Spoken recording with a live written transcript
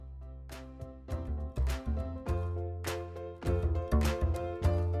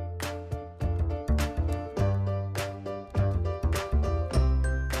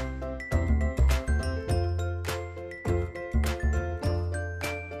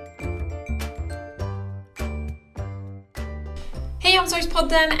Hej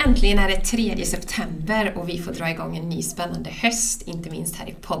Omsorgspodden! Äntligen är det 3 september och vi får dra igång en ny spännande höst, inte minst här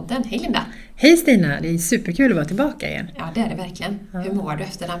i podden. Hej Linda! Hej Stina! Det är superkul att vara tillbaka igen. Ja, det är det verkligen. Ja. Hur mår du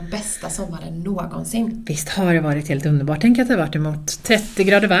efter den bästa sommaren någonsin? Visst har det varit helt underbart. Tänk att det har varit emot 30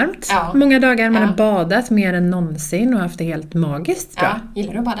 grader varmt. Ja. Många dagar man har badat mer än någonsin och haft det helt magiskt bra. Ja,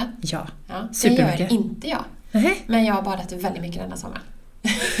 gillar du att bada? Ja, supermycket. Det gör inte jag. Men jag har badat väldigt mycket denna sommar.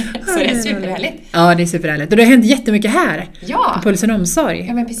 Så det är superhärligt. Ja, det är superhärligt. Och det har hänt jättemycket här på Pulsen Omsorg.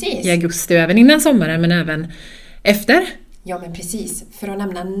 Ja, men precis. I augusti, även innan sommaren men även efter. Ja, men precis. För att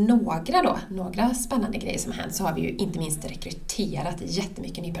nämna några spännande grejer som har hänt, så har vi ju inte minst rekryterat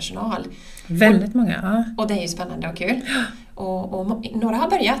jättemycket ny personal. Väldigt många, ja. Och det är ju spännande och kul. Och några har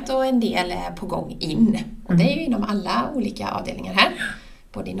börjat och en del är på gång in. Och det är ju inom alla olika avdelningar här.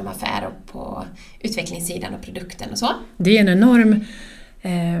 Både inom affär och på utvecklingssidan och produkten och så. Det är en enorm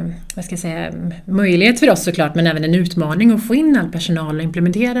möjlighet för oss såklart, men även en utmaning att få in all personal och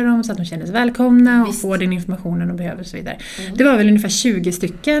implementera dem så att de känner sig välkomna och får den informationen de behöver och så vidare. Det var väl ungefär 20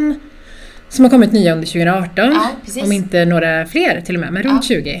 stycken som har kommit nya under 2018, om inte några fler till och med, men runt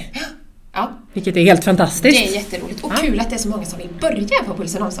 20. Ja. Vilket är helt fantastiskt. Det är jätteroligt och kul att det är så många som vill börja på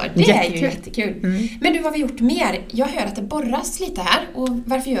Pulsen Omsorg. Det är ju jättekul. Men du, vad har vi gjort mer? Jag hör att det borras lite här. Och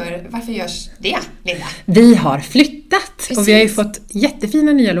varför görs det, Linda? Vi har flyttat. Precis. Och vi har ju fått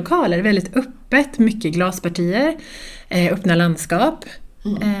jättefina nya lokaler. Väldigt öppet, mycket glaspartier, öppna landskap.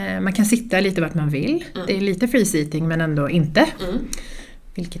 Man kan sitta lite vart man vill. Det är lite free seating men ändå inte.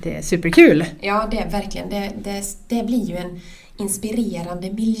 Vilket är superkul. Ja, det är verkligen. Det blir ju en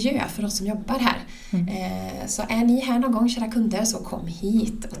inspirerande miljö för oss som jobbar här. Så är ni här någon gång, kära kunder, så kom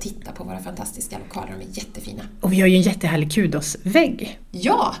hit och titta på våra fantastiska lokaler. De är jättefina. Och vi har ju en jättehärlig Kudos-vägg.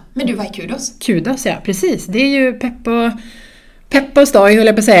 Ja, men du, vad är Kudos? Kudos, ja, precis. Det är ju peppa och stoj, höll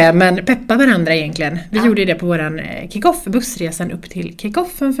jag på att säga, men peppa varandra egentligen. Vi gjorde det på våran kick-off, bussresan upp till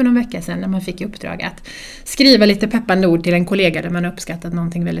kick-offen för någon vecka sedan, när man fick i uppdrag att skriva lite peppande ord till en kollega där man har uppskattat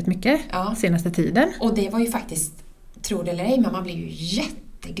någonting väldigt mycket senaste tiden. Och det var ju faktiskt, tror det eller ej, men man blir ju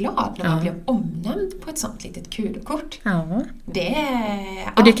jätteglad när man blir omnämnd på ett sånt litet kudokort. Ja.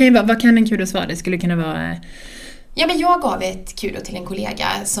 Och det kan ju vara, vad kan en kudos vara? Det skulle kunna vara... Ja, men jag gav ett kudo till en kollega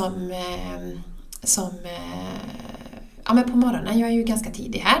som men på morgonen, jag är ju ganska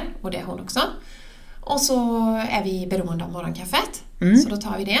tidig här och det är hon också. Och så är vi beroende av morgonkaffet. Så då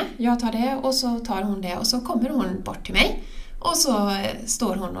tar vi det, jag tar det och så tar hon det och så kommer hon bort till mig. Och så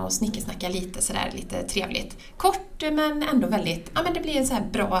står hon och snickesnackar lite trevligt. Kort men ändå väldigt, men det blir en så här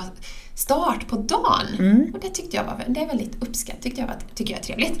bra start på dagen. Och det tyckte jag det är väldigt uppskatt, tycker jag är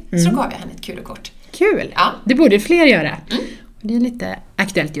trevligt. Så då gav jag henne ett kul-kort. Kul! Ja. Det borde fler göra. Det är lite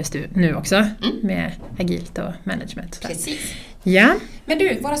aktuellt just nu också med agilt och management. Precis. Ja. Men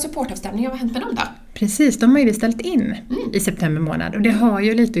du, våra supportavstämningar, vad har hänt med dem då? Precis, de har ju vi ställt in i september månad. Och det har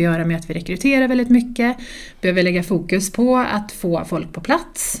ju lite att göra med att vi rekryterar väldigt mycket. Behöver lägga fokus på att få folk på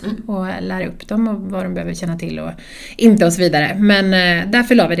plats och lära upp dem och vad de behöver känna till och inte och så vidare. Men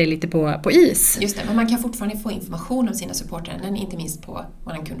därför la vi det lite på is. Just det, men man kan fortfarande få information om sina supportrar, inte minst på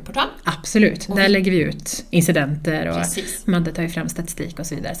vår kundportal. Absolut, där lägger vi ut incidenter och Madde tar ju fram statistik och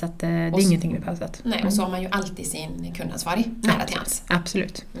så vidare. Så att, det är ingenting vi pausat. Nej, och så har man ju alltid sin kundansvarig nära till hands.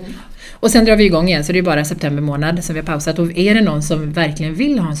 Absolut. Och sen drar vi igång igen, så det är bara september månad som vi har pausat. Och är det någon som verkligen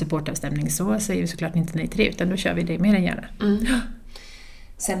vill ha en supportavstämning, så säger vi såklart inte nej till det, utan då kör vi det mer än gärna.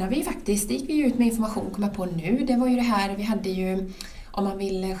 Sen har vi faktiskt, gick vi ut med information, kommer på nu, det var ju det här, vi hade ju, om man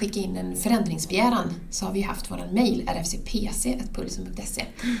vill skicka in en förändringsbegäran så har vi haft våran mail rfcpc@pulsen.se.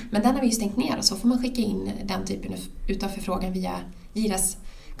 Men den har vi ju stängt ner och så får man skicka in den typen utav förfrågan via Giras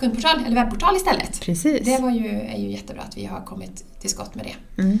kundportal eller webbportal istället. Precis. Det är ju jättebra att vi har kommit till skott med det.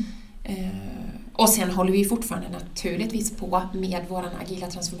 Och sen håller vi fortfarande naturligtvis på med våran agila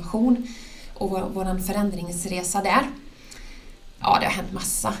transformation och våran förändringsresa där. Ja, det har hänt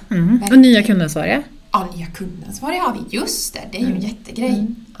massa. Och nya kundansvariga? Ja, nya kundansvariga har vi. Just det är ju en jättegrej.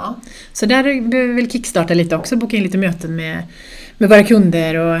 Ja. Så där behöver vi väl kickstarta lite också, boka in lite möten med våra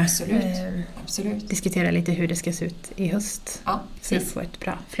kunder och Absolut. Diskutera lite hur det ska se ut i höst. Ja, för att få ett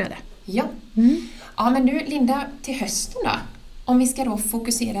bra flöde. Ja. Ja, men nu Linda, till hösten då? Om vi ska då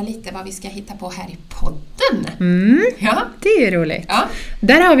fokusera lite vad vi ska hitta på här i podden. Ja, det är roligt. Ja.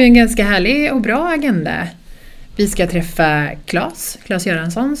 Där har vi en ganska härlig och bra agenda. Vi ska träffa Claes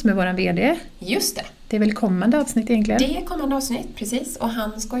Göransson som är vår VD. Just det. Det är väl kommande avsnitt egentligen? Det är kommande avsnitt, precis. Och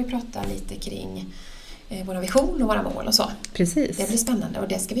han ska ju prata lite kring våra vision och våra mål och så. Precis. Det blir spännande och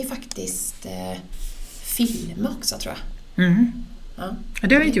det ska vi faktiskt filma också, tror jag. Ja,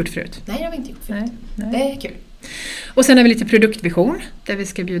 det har vi inte gjort förut. Nej, det har vi inte gjort förut. Nej. Det är kul. Och sen har vi lite produktvision där vi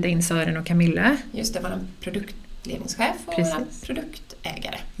ska bjuda in Sören och Camilla. Just det, vår ledningschef och våra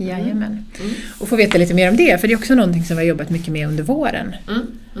produktägare. Jajamän. Och få veta lite mer om det, för det är också någonting som vi har jobbat mycket med under våren.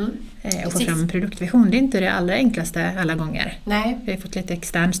 Och få fram produktvision, det är inte det allra enklaste alla gånger. Nej. Vi har fått lite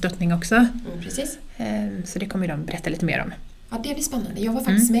extern stöttning också. Precis. Så det kommer de berätta lite mer om. Ja, det blir spännande. Jag var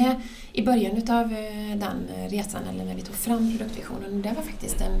faktiskt med i början av den resan, eller när vi tog fram produktvisionen. Det var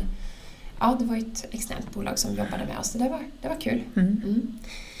faktiskt det var ett externt bolag som jobbade med oss. Det var kul.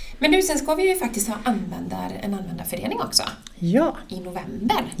 Men nu sen ska vi ju faktiskt ha en användarförening också. Ja. I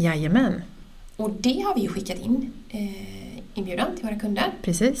november. Jajamän. Och det har vi ju skickat in inbjudan till våra kunder.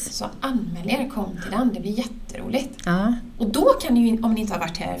 Precis. Så anmäl er, kom till den. Det blir jätteroligt. Ja. Och då kan ni, om ni inte har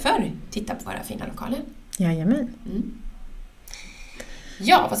varit här förr, titta på våra fina lokaler. Jajamän.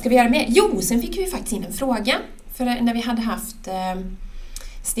 Ja, vad ska vi göra med? Jo, sen fick vi faktiskt in en fråga. För när vi hade haft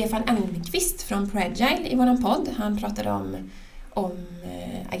Stefan Elmqvist från ProAgile i våran podd. Han pratade om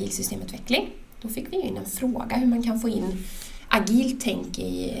agil systemutveckling. Då fick vi in en fråga hur man kan få in agilt tänk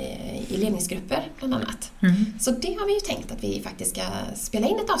i ledningsgrupper bland annat. Så det har vi ju tänkt att vi faktiskt ska spela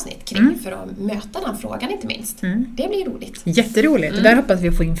in ett avsnitt kring för att möta den frågan inte minst. Det blir roligt. Jätteroligt. Och där hoppas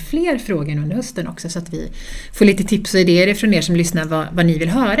vi få in fler frågor under hösten också, så att vi får lite tips och idéer från er som lyssnar vad ni vill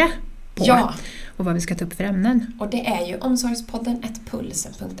höra på. Ja. Och vad vi ska ta upp för ämnen. Och det är ju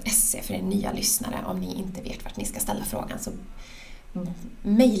omsorgspodden@pulsen.se för er nya lyssnare. Om ni inte vet vart ni ska ställa frågan, så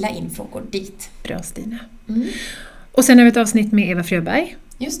mejla in frågor dit. Bra, Stina. Och sen har vi ett avsnitt med Eva Fröberg.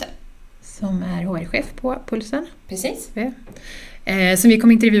 Just det. Som är HR-chef på Pulsen. Precis. Som vi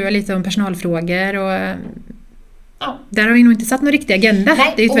kommer intervjua lite om personalfrågor. Och där har vi nog inte satt någon riktig agenda.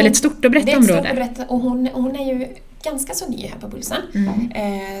 Nej, det är ett väldigt stort och brett område. Och hon är ju ganska så ny här på Pulsen.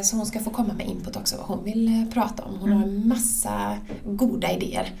 Så hon ska få komma med input också vad hon vill prata om. Hon har en massa goda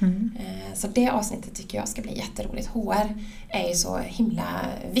idéer. Så det avsnittet tycker jag ska bli jätteroligt. HR är ju så himla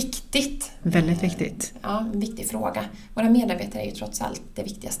viktigt. Väldigt viktigt. Ja, en viktig fråga. Våra medarbetare är ju trots allt det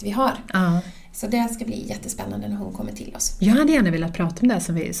viktigaste vi har. Så det ska bli jättespännande när hon kommer till oss. Jag hade gärna velat prata om det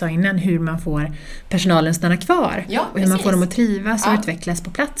som vi sa innan, hur man får personalen stanna kvar. Ja, och hur man får dem att trivas och utvecklas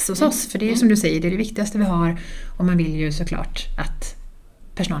på plats hos oss. För det är som du säger, det är det viktigaste vi har. Och man vill ju såklart att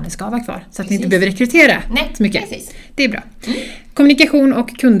personalen ska vara kvar. Så att ni inte behöver rekrytera så mycket. Precis. Det är bra. Kommunikation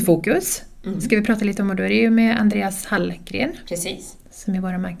och kundfokus ska vi prata lite om. Och då är det ju med Andreas Hallgren. Precis. Som är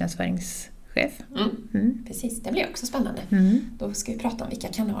vår marknadsföringschef. Precis, det blir också spännande. Då ska vi prata om vilka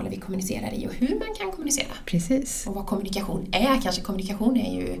kanaler vi kommunicerar i och hur man kan kommunicera. Precis. Och vad kommunikation är. Kanske kommunikation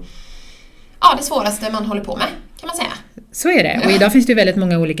är ju det svåraste man håller på med, kan man säga. Så är det. Och idag finns det ju väldigt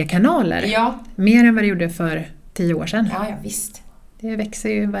många olika kanaler. Ja. Mer än vad det gjorde för 10 år sedan. Ja, visst. Det växer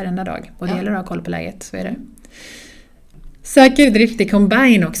ju varenda dag. Och det gäller att ha koll på läget, så är det. Säker drift i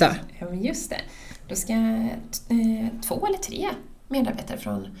Combine också. Ja, men just det. Då ska 2 eller 3 medarbetare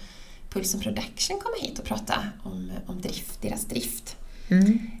från Pulsen Production komma hit och prata om drift, deras drift.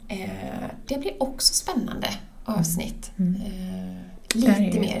 Det blir också spännande avsnitt.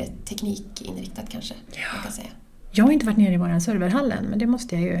 Lite mer teknikinriktat kanske, man kan säga. Jag har inte varit nere i våran serverhallen, men det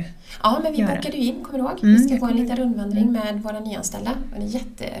måste jag ju. Ja, men vi bokade ju in, kommer du ihåg? Vi ska gå en liten rundvandring med våra nyanställda. Och det är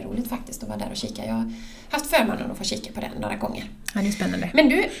jätteroligt faktiskt att vara där och kika. Jag har haft förmånen att få kika på den några gånger. Ja, det är spännande. Men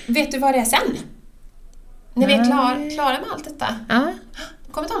du, vet du vad det är sen? När vi är klara med allt detta? Ja.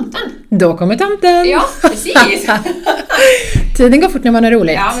 Då kommer tomten. Då kommer tomten! Ja, precis! Tiden går fort när man är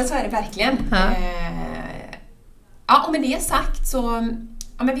roligt. Ja, men så är det verkligen. Och med det sagt så...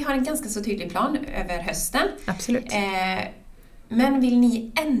 Ja, men vi har en ganska så tydlig plan över hösten. Absolut. Men vill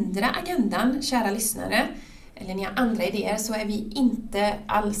ni ändra agendan, kära lyssnare, eller ni har andra idéer, så är vi inte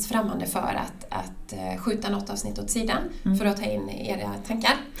alls främmande för att skjuta något avsnitt åt sidan för att ta in era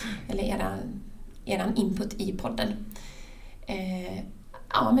tankar eller eran input i podden.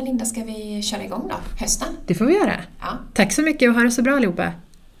 Men Linda, ska vi köra igång då, hösten? Det får vi göra. Ja. Tack så mycket och ha det så bra allihopa.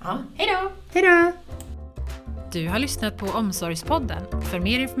 Ja, hej då! Hej då! Du har lyssnat på Omsorgspodden. För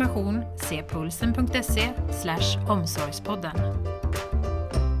mer information se pulsen.se/omsorgspodden.